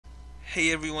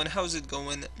Hey everyone, how's it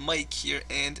going? Mike here,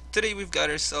 and today we've got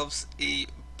ourselves a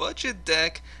budget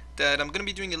deck that I'm going to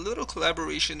be doing a little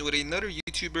collaboration with another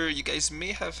YouTuber. You guys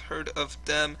may have heard of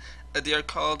them. They are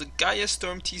called Gaia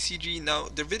Storm TCG. Now,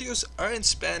 their videos are in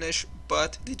Spanish,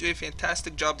 but they do a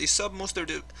fantastic job. They sub most of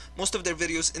their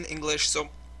videos in English, so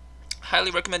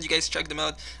highly recommend you guys check them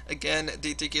out. Again,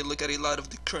 they take a look at a lot of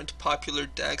the current popular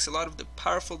decks, a lot of the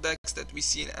powerful decks that we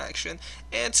see in action,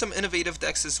 and some innovative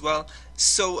decks as well.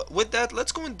 So with that,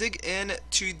 let's go and dig in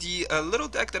to the little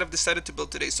deck that I've decided to build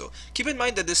today. So keep in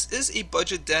mind that this is a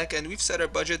budget deck, and we've set our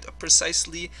budget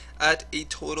precisely at a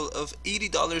total of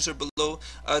 $80 or below.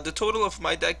 The total of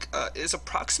my deck is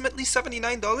approximately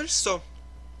 $79, so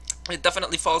it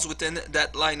definitely falls within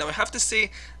that line. Now I have to say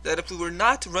that if we were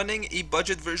not running a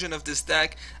budget version of this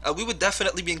deck, we would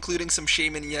definitely be including some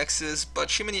Shaman EXs, but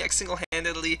Shaman EX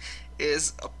single-handedly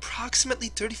is approximately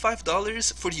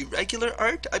 $35 for the regular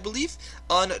art, I believe,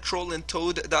 on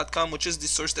trollandtoad.com, which is the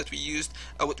source that we used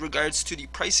with regards to the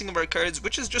pricing of our cards,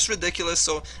 which is just ridiculous,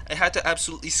 so I had to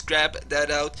absolutely scrap that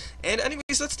out. And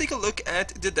anyways, let's take a look at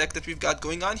the deck that we've got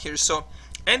going on here. So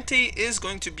Entei is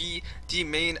going to be the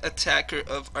main attacker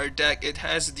of our deck. It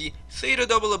has the Theta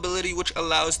Double ability, which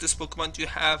allows this Pokemon to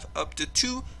have up to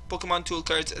 2 Pokemon Tool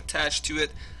cards attached to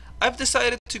it. I've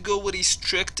decided to go with a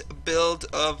strict build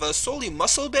of solely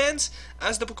Muscle Bands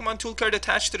as the Pokemon Tool card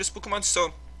attached to this Pokemon.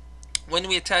 So when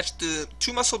we attach the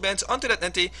 2 Muscle Bands onto that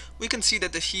Entei, we can see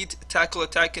that the Heat Tackle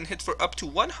attack can hit for up to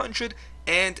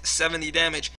 170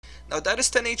 damage. Now that is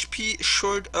 10 HP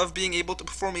short of being able to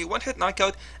perform a one-hit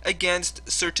knockout against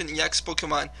certain EX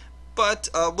Pokemon. But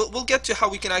we'll get to how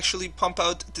we can actually pump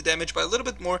out the damage by a little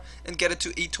bit more and get it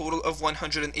to a total of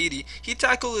 180. Heat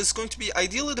Tackle is going to be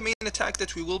ideally the main attack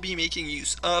that we will be making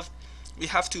use of. We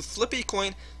have to flip a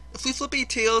coin. If we flip a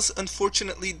Tails,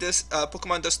 unfortunately this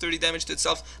Pokemon does 30 damage to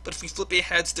itself, but if we flip a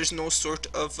Heads, there's no sort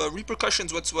of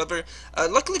repercussions whatsoever.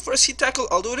 Luckily for us, Heat Tackle,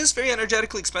 although it is very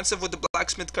energetically expensive with the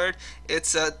Blacksmith card,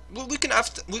 it's we can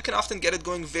often get it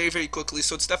going very quickly,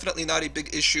 so it's definitely not a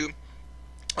big issue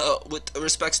with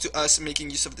respects to us making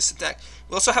use of this attack.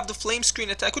 We also have the Flame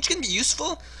Screen attack, which can be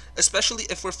useful, especially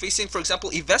if we're facing, for example,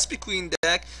 a Vespiquen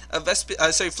deck.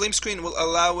 Flame Screen will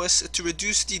allow us to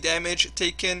reduce the damage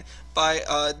taken by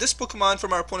this Pokemon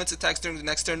from our opponent's attacks during the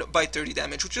next turn by 30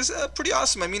 damage, which is pretty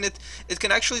awesome. I mean, it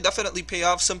can actually definitely pay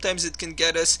off. Sometimes it can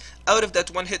get us out of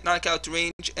that one-hit knockout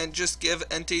range and just give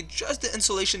Entei just the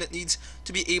insulation it needs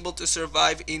to be able to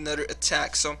survive another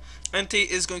attack. So Entei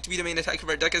is going to be the main attack of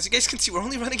our deck. As you guys can see, we're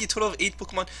only running a total of 8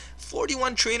 Pokemon,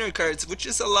 41 trainer cards, which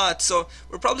is a lot, so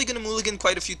we're probably going to mulligan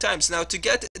quite a few times. Now, to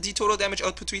get the total damage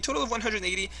output to a total of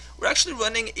 180, we're actually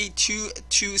running a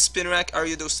 2-2 spinarak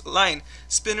ariados line.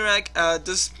 Spinarak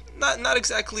does not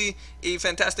exactly a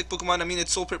fantastic Pokemon. I mean,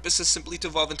 its sole purpose is simply to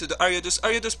evolve into the Ariados.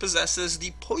 Ariados possesses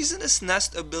the Poisonous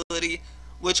Nest ability,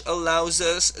 which allows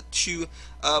us to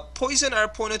poison our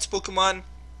opponent's Pokemon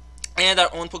and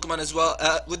our own Pokemon as well,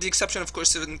 with the exception, of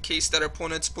course, in case that our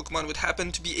opponent's Pokemon would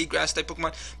happen to be a Grass-type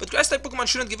Pokemon. But Grass-type Pokemon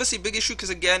shouldn't give us a big issue, because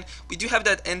again, we do have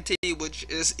that Entei, which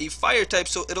is a Fire-type,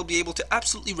 so it'll be able to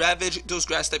absolutely ravage those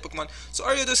Grass-type Pokemon. So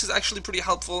Ariados is actually pretty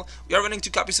helpful. We are running 2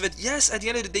 copies of it. Yes, at the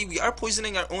end of the day, we are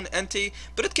poisoning our own Entei,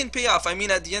 but it can pay off. I mean,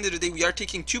 at the end of the day, we are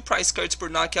taking 2 prize cards per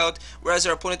knockout, whereas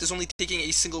our opponent is only taking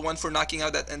a single one for knocking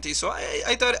out that Entei. So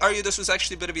I thought Ariados was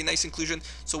actually a bit of a nice inclusion,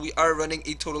 so we are running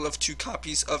a total of 2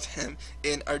 copies of him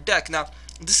in our deck. Now,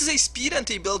 this is a speed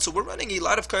Entei build, so we're running a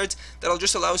lot of cards that'll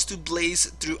just allow us to blaze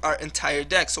through our entire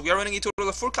deck. So we are running a total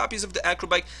of 4 copies of the acro,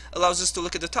 allows us to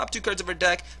look at the top 2 cards of our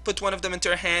deck, put one of them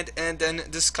into our hand, and then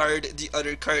discard the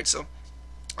other card. So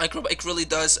acro really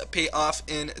does pay off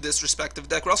in this respective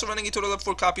deck. We're also running a total of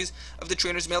 4 copies of the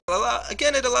Trainer's Mail.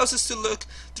 Again, it allows us to look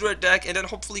through our deck and then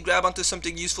hopefully grab onto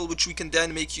something useful which we can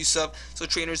then make use of. So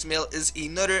Trainer's Mail is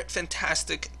another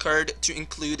fantastic card to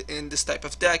include in this type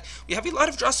of deck. We have a lot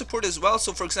of draw support as well.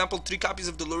 So for example, 3 copies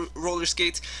of the Roller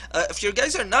Skates. If your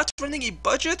guys are not running a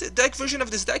budget deck version of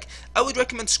this deck, I would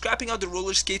recommend scrapping out the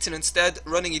Roller Skates and instead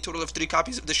running a total of 3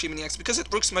 copies of the Shaman EX, because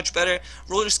it works much better.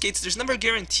 Roller Skates, there's never a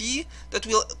guarantee that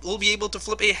we'll be able to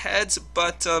flip a Heads,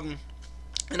 but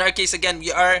in our case, again,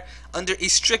 we are under a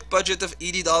strict budget of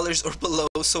 $80 or below,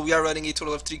 so we are running a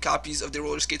total of 3 copies of the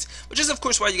Roller Skates, which is of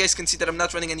course why you guys can see that I'm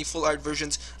not running any full art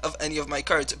versions of any of my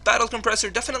cards. Battle Compressor,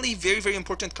 definitely very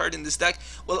important card in this deck,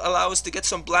 will allow us to get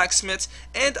some Blacksmiths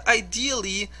and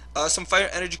ideally some Fire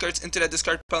Energy cards into that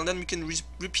discard pile, and then we can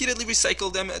repeatedly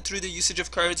recycle them through the usage of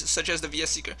cards such as the VS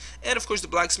Seeker, and of course the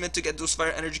Blacksmith to get those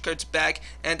Fire Energy cards back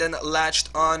and then latched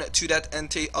on to that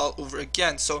Entei all over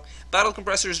again. So Battle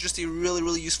Compressor is just a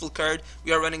really useful card.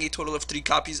 We are running a total of 3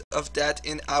 copies of that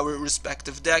in our respective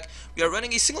of deck. We are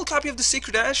running a single copy of the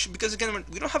Sacred Ash because again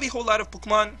we don't have a whole lot of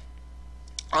Pokemon.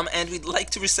 And we'd like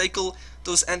to recycle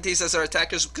those Enteis as our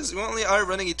attackers because we only are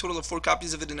running a total of 4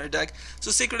 copies of it in our deck. So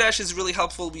Sacred Ash is really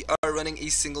helpful. We are running a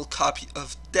single copy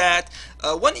of that.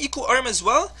 1 Eco Arm as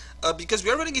well because we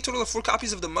are running a total of 4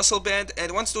 copies of the Muscle Band,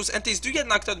 and once those Enteis do get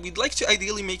knocked out, we'd like to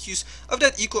ideally make use of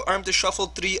that Eco Arm to shuffle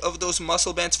 3 of those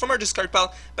Muscle Bands from our discard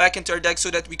pile back into our deck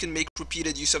so that we can make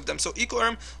repeated use of them. So Eco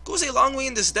Arm goes a long way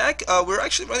in this deck. We're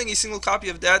actually running a single copy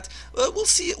of that. We'll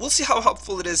see how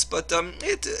helpful it is, but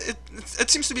it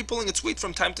seems to be pulling its weight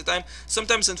from time to time.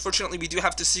 Sometimes, unfortunately, we do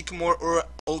have to Sycamore or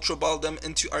Ultra Ball them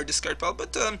into our discard pile,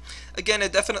 but again,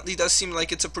 it definitely does seem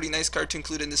like it's a pretty nice card to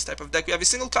include in this type of deck. We have a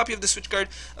single copy of the Switch card.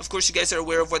 Of course, you guys are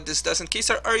aware of what this does. In case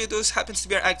our Ariados happens to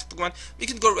be our active Pokemon, we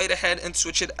can go right ahead and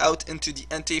switch it out into the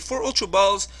Entei. 4 Ultra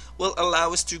Balls will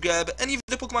allow us to grab any of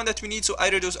the Pokemon that we need, so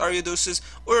either those Ariadoses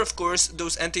or, of course,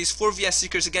 those Enteis. 4 VS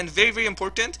Seekers, again, very, very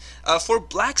important. For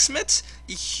Blacksmith,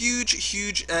 a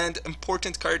huge and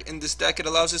important card in this deck. It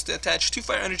allows us to attach 2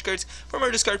 Fire Energy cards from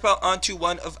our discard pile onto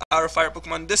one of our Fire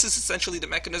Pokemon. This is essentially the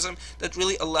mechanism that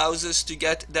really allows us to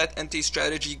get that Entei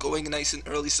strategy going nice and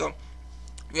early. So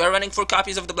we are running 4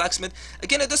 copies of the Blacksmith.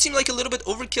 Again, it does seem like a little bit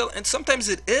overkill, and sometimes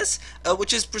it is,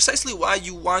 which is precisely why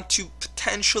you want to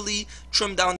potentially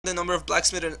trim down the number of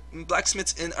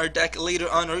Blacksmiths in our deck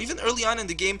later on, or even early on in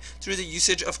the game through the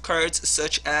usage of cards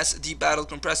such as the Battle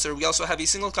Compressor. We also have a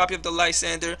single copy of the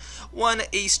Lysandre, 1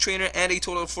 Ace Trainer, and a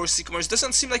total of 4 Sycamores.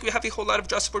 Doesn't seem like we have a whole lot of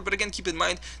draw support, but again, keep in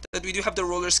mind that we do have the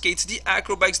Roller Skates, the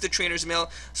Acro Bikes, the Trainer's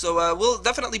Mail, so we'll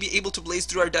definitely be able to blaze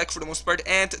through our deck for the most part.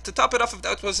 And to top it off, if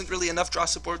that wasn't really enough draw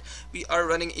support, we are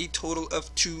running a total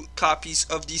of 2 copies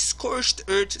of the Scorched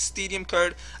Earth Stadium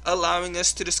card, allowing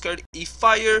us to discard a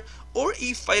Fire or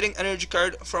a Fighting Energy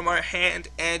card from our hand,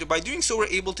 and by doing so we're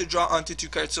able to draw onto 2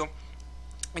 cards. So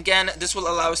again, this will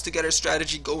allow us to get our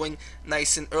strategy going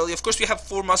nice and early. Of course, we have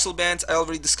 4 Muscle Bands. I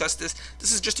already discussed this.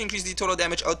 This is just to increase the total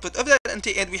damage output of that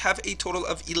Entei, and we have a total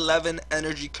of 11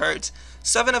 energy cards.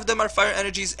 7 of them are Fire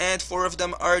Energies, and 4 of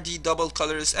them are the double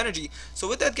colorless energy. So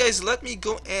with that, guys, let me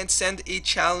go and send a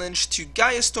challenge to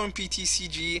Gaia Storm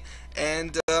PTCG,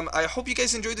 and I hope you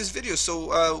guys enjoyed this video.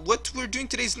 So what we're doing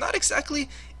today is not exactly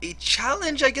a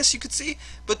challenge, I guess you could say,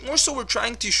 but more so we're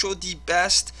trying to show the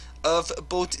best of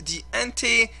both the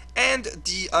Entei and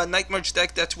the Night March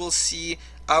deck that we'll see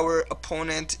our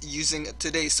opponent using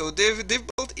today. So they've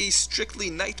built a strictly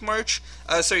Night March,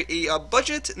 a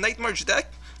budget Night March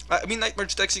deck. I mean, Night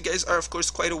March decks, you guys are of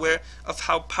course quite aware of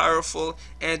how powerful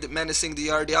and menacing they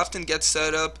are. They often get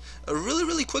set up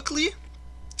really quickly.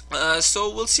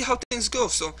 So we'll see how things go.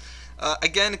 So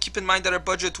again, keep in mind that our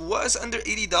budget was under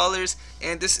 $80,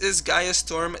 and this is Gaia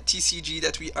Storm TCG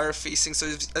that we are facing. So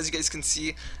as you guys can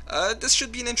see, this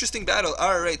should be an interesting battle.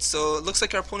 Alright, so it looks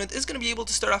like our opponent is going to be able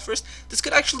to start off first. This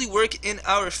could actually work in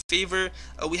our favor.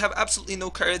 We have absolutely no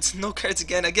cards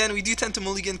again. Again, we do tend to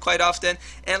mulligan quite often,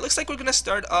 and it looks like we're going to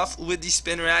start off with the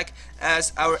spinarak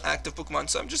as our active Pokemon.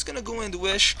 So I'm just going to go and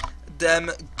wish them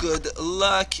good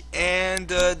luck, and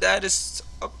that is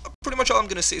pretty much all I'm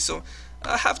going to say. So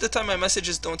half the time my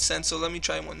messages don't send, so let me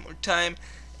try one more time.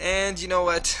 And you know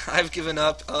what, I've given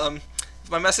up. If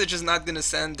my message is not gonna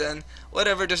send, then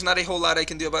whatever, there's not a whole lot I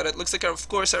can do about it. Looks like of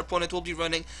course our opponent will be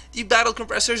running the Battle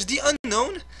Compressors, the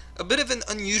Unknown, a bit of an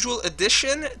unusual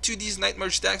addition to these Night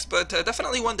March decks, but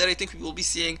definitely one that I think we will be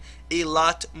seeing a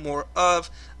lot more of.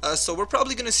 So we're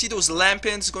probably gonna see those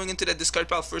Lampins going into that discard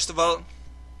pile first of all.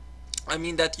 I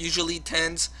mean, that usually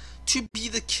tends to be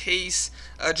the case,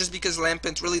 just because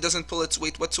Lampent really doesn't pull its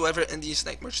weight whatsoever in these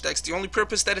Night March decks. The only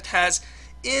purpose that it has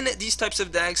in these types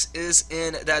of decks is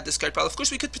in that discard pile. Of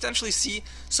course, we could potentially see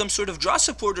some sort of draw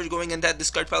supporter going in that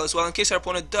discard pile as well, in case our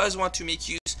opponent does want to make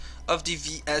use of the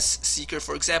VS Seeker,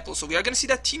 for example. So we are going to see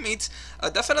that Teammates,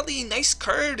 definitely a nice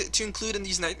card to include in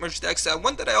these Night March decks.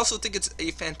 One that I also think it's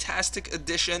a fantastic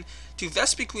addition to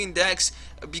Vespiquen decks,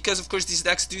 because of course these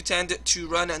decks do tend to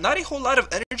run not a whole lot of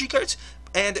energy cards,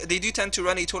 and they do tend to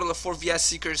run a total of 4 VS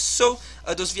Seekers. So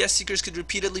those VS Seekers could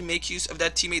repeatedly make use of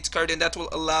that Teammates card, and that will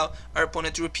allow our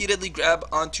opponent to repeatedly grab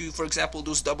onto, for example,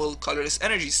 those double colorless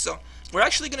energies. So we're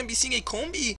actually going to be seeing a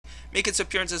Combi make its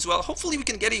appearance as well. Hopefully we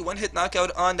can get a one-hit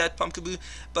knockout on that Pumpkaboo,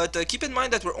 but keep in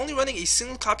mind that we're only running a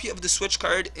single copy of the Switch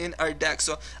card in our deck.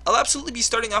 So I'll absolutely be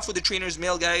starting off with the Trainer's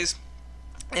Mail, guys,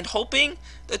 and hoping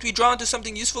that we draw into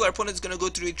something useful. Our opponent's going to go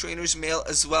through a Trainer's Mail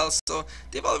as well. So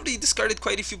they've already discarded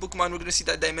quite a few Pokemon. We're going to see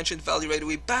that Dimension value right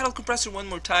away. Battle Compressor one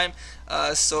more time.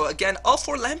 So again, all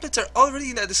 4 Lampets are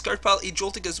already in that discard pile. A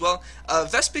Joltik as well.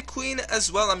 Vespiquen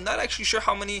as well. I'm not actually sure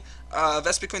how many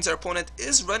Vespiquens our opponent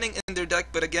is running in their deck,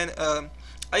 but again,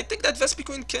 I think that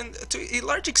Vespiquen can, to a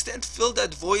large extent, fill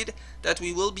that void that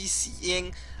we will be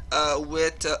seeing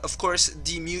with, of course,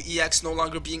 the Mu EX no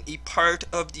longer being a part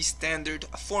of the standard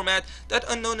format. That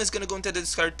Unknown is going to go into the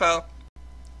discard pile,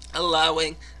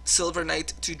 allowing Silver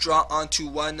Knight to draw onto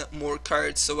one more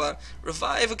card. So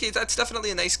Revive, okay, that's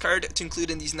definitely a nice card to include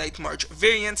in these Night March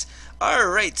variants.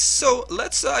 Alright, so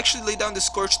let's actually lay down the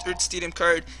Scorched Earth Stadium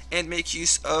card and make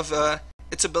use of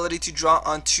its ability to draw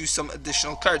onto some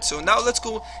additional cards. So now let's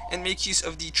go and make use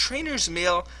of the Trainer's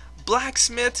Mail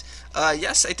Blacksmith.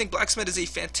 Yes, I think Blacksmith is a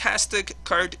fantastic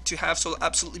card to have, so I'll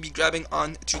absolutely be grabbing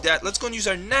on to that. Let's go and use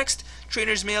our next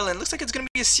Trainer's Mail, and it looks like it's going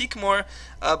to be a Sycamore,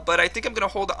 but I think I'm going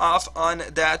to hold off on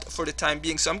that for the time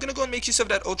being. So I'm going to go and make use of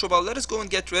that Ultra Ball. Let us go and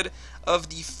get rid of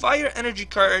the Fire Energy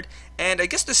card, and I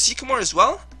guess the Sycamore as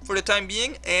well for the time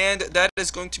being, and that is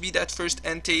going to be that first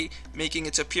Entei making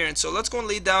its appearance. So let's go and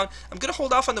lay down. I'm going to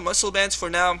hold off on the Muscle Bands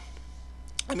for now.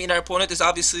 I mean, our opponent is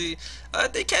obviously,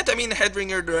 they can't,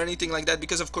 Headringer or anything like that,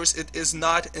 because of course it is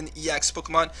not an EX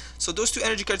Pokemon. So those two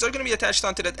energy cards are going to be attached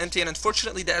onto that Entei, and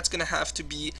unfortunately that's going to have to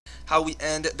be how we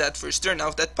end that first turn. Now,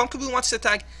 if that Pumpkaboo wants to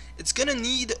attack, it's going to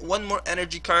need one more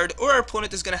energy card, or our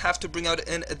opponent is going to have to bring out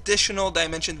an additional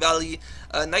Dimension Valley.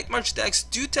 Night March decks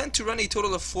do tend to run a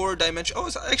total of 4 Dimension... Oh,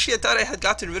 actually I thought I had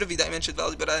gotten rid of the Dimension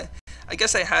Valley, but I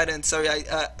guess I hadn't. Sorry,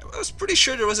 I was pretty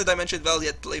sure there was a Dimension Valley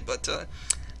at play, but...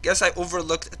 guess I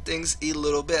overlooked things a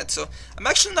little bit. So I'm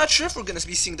actually not sure if we're going to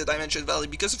be seeing the Dimension Valley,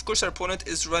 because of course our opponent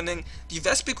is running the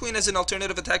Vespiquen as an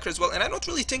alternative attacker as well, and I don't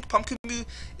really think Pumpkaboo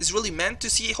is really meant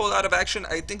to see a whole lot of action.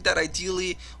 I think that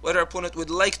ideally what our opponent would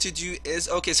like to do is,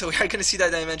 okay, so we are going to see that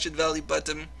Dimension Valley, but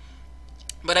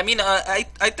I mean, I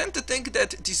tend to think that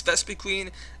these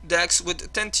Vespiquen decks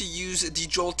would tend to use the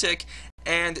Joltik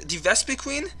and the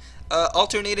Vespiquen,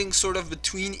 alternating sort of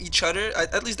between each other.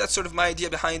 At least that's sort of my idea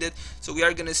behind it. So we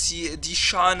are going to see the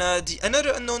Shauna,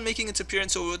 another Unknown making its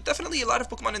appearance. So definitely a lot of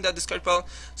Pokemon in that discard pile.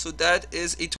 So that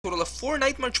is a total of 4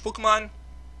 Night March Pokemon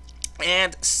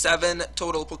and 7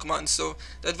 total Pokemon. So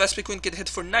that Vespiquen can hit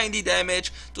for 90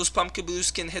 damage. Those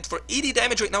Pumpkaboos can hit for 80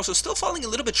 damage right now. So still falling a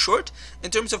little bit short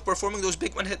in terms of performing those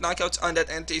big one-hit knockouts on that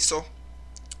Entei. So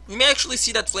we may actually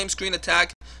see that Flame Screen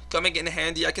attack coming in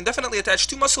handy. I can definitely attach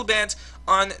 2 Muscle Bands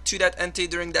onto that Entei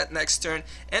during that next turn,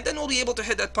 and then we'll be able to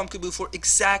hit that Pumpkaboo for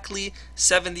exactly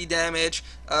 70 damage,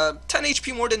 10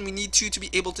 HP more than we need to be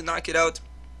able to knock it out.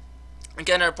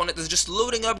 Again, our opponent is just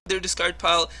loading up their discard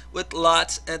pile with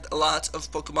lots and lots of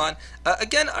Pokemon.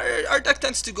 Again, our deck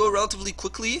tends to go relatively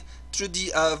quickly through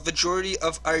the majority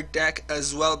of our deck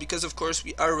as well, because of course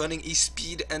we are running a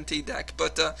speed Entei deck,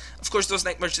 but of course those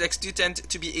Night March decks do tend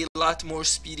to be a lot more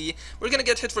speedy. We're gonna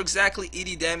get hit for exactly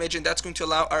 80 damage, and that's going to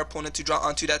allow our opponent to draw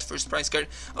onto that first prize card.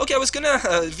 Okay, I was gonna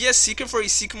VS Seeker for a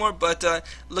Sycamore, but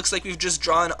looks like we've just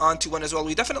drawn onto one as well.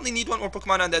 We definitely need one more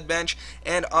Pokemon on that bench,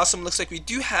 and awesome, looks like we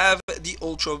do have the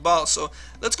Ultra Ball. So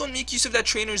let's go and make use of that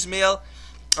Trainer's Mail.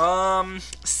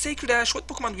 Sacred Ash, what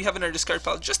Pokemon do we have in our discard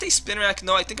pile? Just a Spinarak.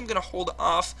 No, I think I'm gonna hold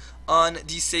off on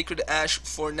the Sacred Ash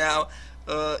for now.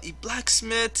 A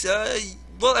Blacksmith,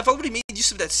 well, I've already made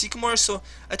use of that Sycamore, so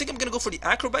I think I'm gonna go for the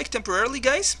Acro Bike temporarily,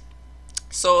 guys.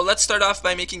 So let's start off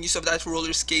by making use of that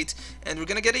Roller Skate, and we're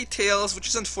gonna get a Tails, which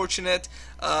is unfortunate.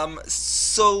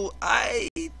 So I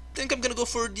think I'm gonna go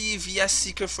for the VS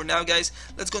Seeker for now, guys.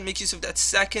 Let's go and make use of that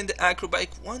second Acro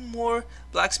Bike. One more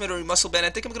Blacksmith or a Muscle Band. I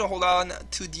think I'm gonna hold on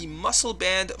to the Muscle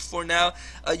Band for now.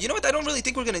 You know what? I don't really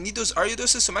think we're gonna need those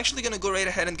Ariadoses, so I'm actually gonna go right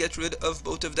ahead and get rid of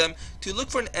both of them to look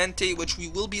for an Entei, which we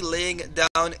will be laying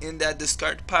down in that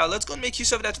discard pile. Let's go and make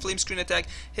use of that Flame Screen attack,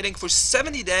 hitting for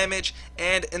 70 damage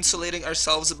and insulating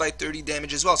ourselves by 30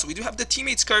 damage as well. So we do have the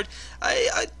Teammates card.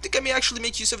 I think I may actually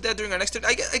make use of that during our next turn.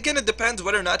 Again, it depends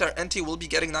whether or not our Entei will be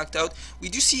getting knocked out. We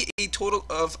do see a total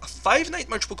of 5 Night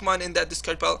March Pokemon in that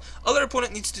discard pile. All our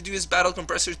opponent needs to do is battle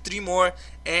Compressor 3 more,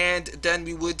 and then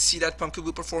we would see that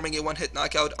Pumpkaboo performing a one-hit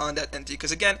knockout on that Entei,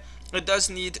 because again, it does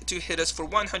need to hit us for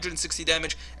 160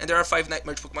 damage, and there are 5 Night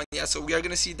March Pokemon. Yeah, so we are going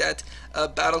to see that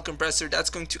battle Compressor. That's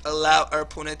going to allow our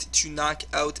opponent to knock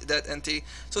out that Entei.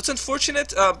 So it's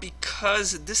unfortunate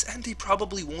because this Entei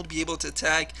probably won't be able to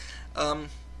attack.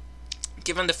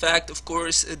 Given the fact, of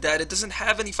course, that it doesn't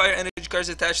have any Fire Energy cards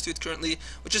attached to it currently,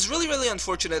 which is really, really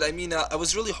unfortunate. I mean, I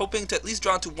was really hoping to at least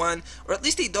draw into one, or at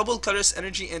least a double Colorless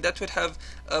Energy, and that would have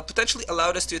potentially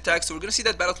allowed us to attack. So we're going to see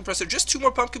that Battle Compressor, just 2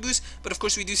 more Pumpkaboos, but of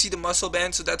course we do see the Muscle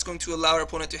Band, so that's going to allow our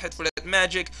opponent to hit for that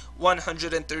magic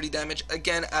 130 damage,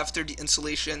 again, after the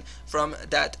insulation from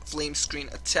that Flame Screen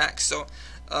attack. So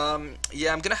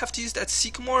Yeah, I'm gonna have to use that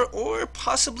sycamore or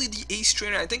possibly the ace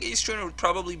trainer. I think ace trainer would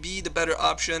probably be the better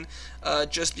option,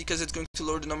 just because it's going to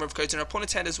lower the number of cards in our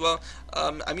opponent's hand as well.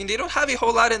 I mean, they don't have a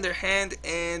whole lot in their hand,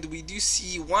 and we do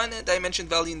see one dimension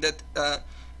value in that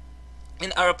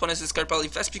in our opponent's discard pile.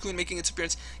 Vespiquen making its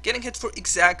appearance, getting hit for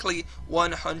exactly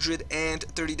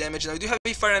 130 damage. Now we do have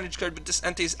a fire energy card, but this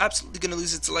Entei is absolutely going to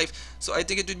lose its life, so I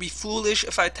think it would be foolish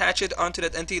if I attach it onto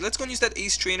that Entei. Let's go and use that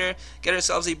ace trainer, get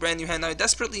ourselves a brand new hand. Now I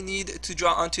desperately need to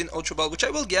draw onto an ultra ball, which I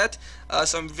will get,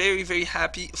 so I'm very, very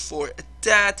happy for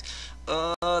that.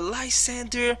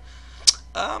 Lysandre.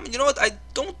 You know what, I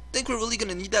don't think we're really going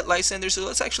to need that Lysandre, so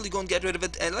let's actually go and get rid of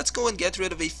it, and let's go and get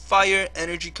rid of a fire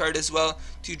energy card as well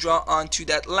to draw onto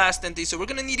that last Entei. So we're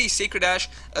going to need a Sacred Ash.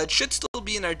 It should still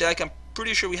be in our deck. I'm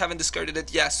pretty sure we haven't discarded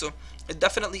it. Yeah, so it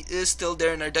definitely is still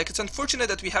there in our deck. It's unfortunate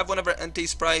that we have one of our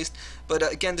Enteis prized, but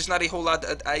again, there's not a whole lot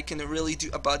that I can really do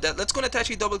about that. Let's go and attach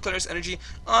a double colors energy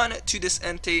on to this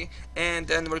Entei, and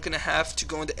then we're going to have to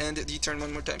go and end the turn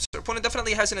one more time. So our opponent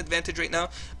definitely has an advantage right now,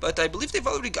 but I believe they've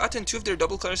already gotten two of their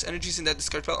double colors energies in that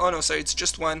discard pile. Oh no, sorry, it's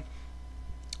just one.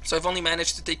 So I've only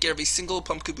managed to take care of a single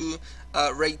Pumpkaboo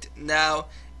right now.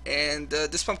 And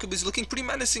this Pumpkaboo is looking pretty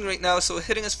menacing right now, so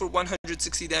hitting us for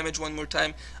 160 damage one more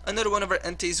time. Another one of our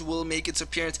Enteis will make its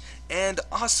appearance, and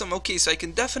awesome. Okay, so I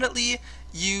can definitely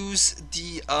use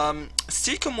the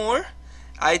Sycamore.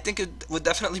 I think it would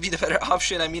definitely be the better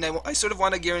option. I mean, I sort of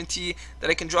want to guarantee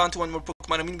that I can draw into one more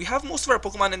Pokemon. I mean, we have most of our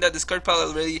Pokemon in that discard pile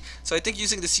already, so I think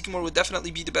using the Sycamore would definitely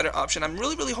be the better option. I'm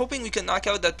really, really hoping we can knock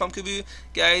out that Pumpkaboo,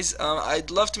 guys. I'd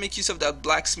love to make use of that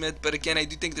Blacksmith, but again, I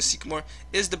do think the Sycamore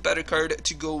is the better card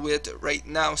to go with right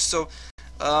now. So,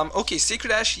 okay,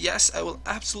 Sacred Ash, yes, I will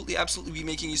absolutely be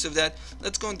making use of that.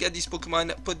 Let's go and get these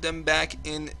Pokemon, put them back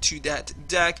into that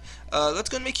deck. Let's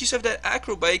go and make use of that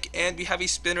Acro Bike, and we have a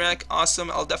Spinarak. Awesome,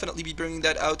 I'll definitely be bringing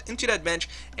that out into that bench.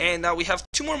 And now we have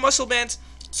two more Muscle Bands,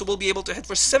 so we'll be able to hit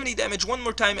for 70 damage one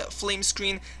more time. Flame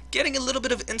Screen, getting a little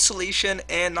bit of insulation,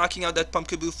 and knocking out that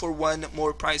Pumpkaboo for one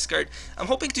more prize card. I'm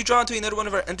hoping to draw into another one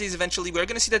of our Enteis eventually. We're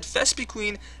going to see that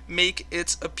Vespiquen make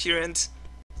its appearance.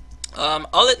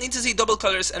 All it needs is a double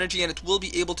colors energy, and it will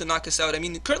be able to knock us out. I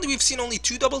mean, currently we've seen only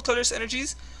two double colors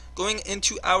energies going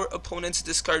into our opponent's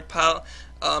discard pile.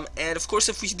 And of course,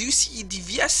 if we do see the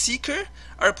VS Seeker,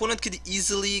 our opponent could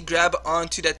easily grab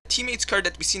onto that teammates card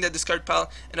that we see in that discard pile,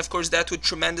 and of course that would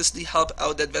tremendously help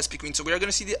out that Vespiquen. So we are going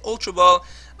to see the Ultra Ball,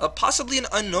 possibly an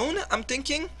unknown, I'm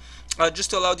thinking.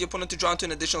 Just to allow the opponent to draw into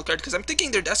an additional card, because I'm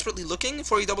thinking they're desperately looking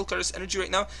for a double colors energy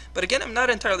right now, but again, I'm not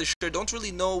entirely sure. Don't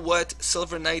really know what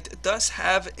Silver Knight does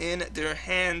have in their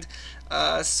hand.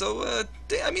 I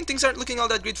mean, things aren't looking all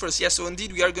that great for us. Yeah, so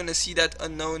indeed we are going to see that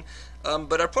unknown,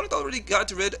 but our opponent already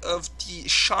got rid of the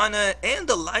Shauna and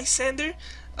the Lysandre,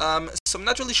 so I'm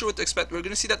not really sure what to expect. We're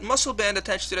going to see that Muscle Band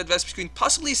attached to that Vespiquen,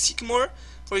 possibly a Sycamore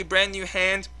for a brand new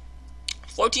hand.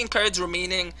 14 cards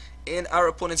remaining in our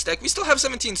opponent's deck. We still have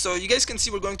 17, so you guys can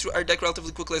see we're going through our deck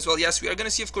relatively quickly as well. Yes, we are going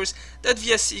to see, of course, that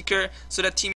VS Seeker, so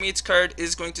that teammates card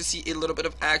is going to see a little bit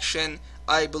of action,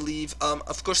 I believe.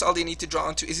 Of course, all they need to draw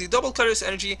onto is a double colors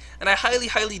energy, and I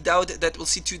highly doubt that we'll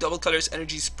see two double colors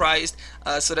energies prized,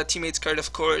 so that teammates card,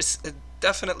 of course,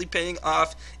 definitely paying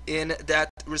off in that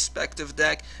respective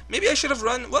deck. Maybe I should have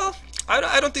run, well,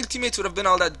 I don't think teammates would have been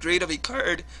all that great of a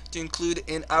card to include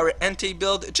in our Entei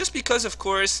build, just because, of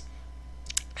course,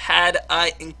 had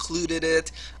I included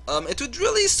it, it would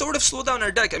really sort of slow down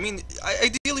our deck. I mean,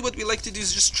 ideally what we like to do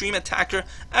is just stream attacker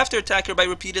after attacker by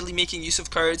repeatedly making use of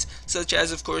cards such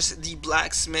as, of course, the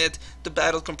Blacksmith, the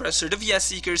Battle Compressor, the VS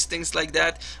Seekers, things like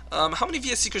that. How many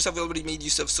VS Seekers have we already made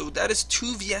use of? So that is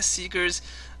 2 VS Seekers.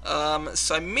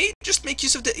 So I may just make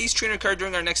use of the Ace Trainer card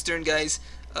during our next turn, guys.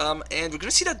 And we're going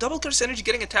to see that double colors energy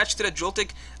getting attached to that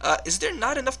Joltik. Is there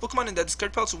not enough Pokemon in that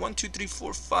discard pile? So 1, 2, 3,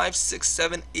 4, 5, 6,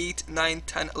 7, 8, 9,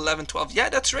 10, 11, 12. Yeah,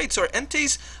 that's right. So our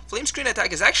Entei's Flame Screen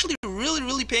attack is actually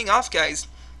really paying off, guys.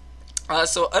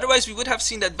 So otherwise we would have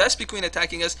seen that Vespiquen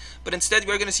attacking us, but instead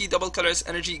we're going to see double colors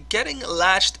energy getting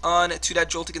latched on to that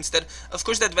Joltik instead. Of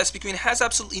course, that Vespiquen has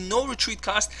absolutely no retreat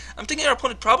cost. I'm thinking our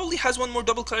opponent probably has one more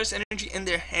double colors energy in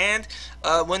their hand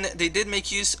when they did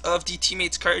make use of the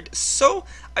teammates card. So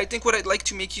I think what I'd like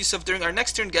to make use of during our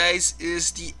next turn, guys,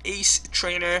 is the Ace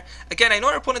Trainer. Again, I know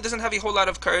our opponent doesn't have a whole lot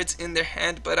of cards in their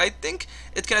hand, but I think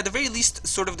it can at the very least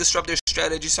sort of disrupt their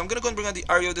strategy. So I'm going to go and bring on the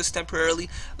ariados temporarily.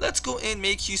 Let's go and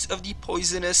make use of the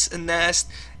Poisonous Nest.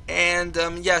 And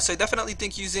yeah, so I definitely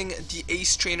think using the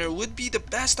Ace Trainer would be the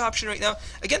best option right now.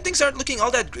 Again, things aren't looking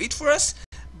all that great for us,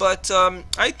 but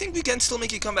I think we can still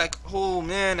make a comeback. Oh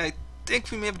man, I think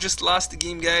we may have just lost the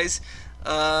game, guys.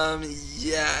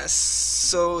 Yes.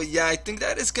 So yeah, I think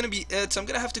that is gonna be it. So I'm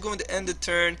gonna have to go into end the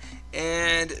turn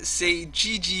and say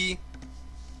GG.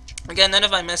 Again, none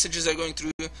of my messages are going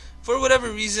through for whatever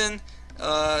reason.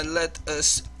 Let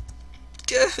us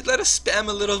spam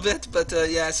a little bit, but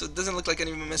yeah, so it doesn't look like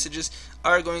any of my messages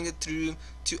are going through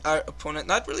to our opponent.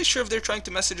 Not really sure if they're trying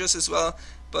to message us as well,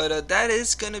 but that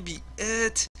is gonna be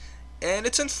it. And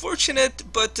it's unfortunate,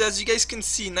 but as you guys can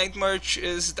see, Night March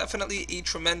is definitely a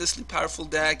tremendously powerful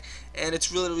deck, and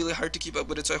it's really hard to keep up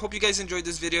with it. So I hope you guys enjoyed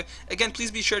this video. Again, please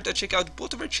be sure to check out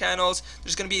both of our channels.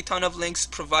 There's going to be a ton of links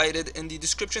provided in the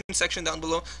description section down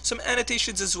below, some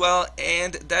annotations as well,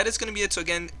 and that is going to be it. So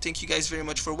again, thank you guys very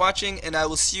much for watching, and I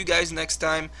will see you guys next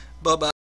time. Bye bye.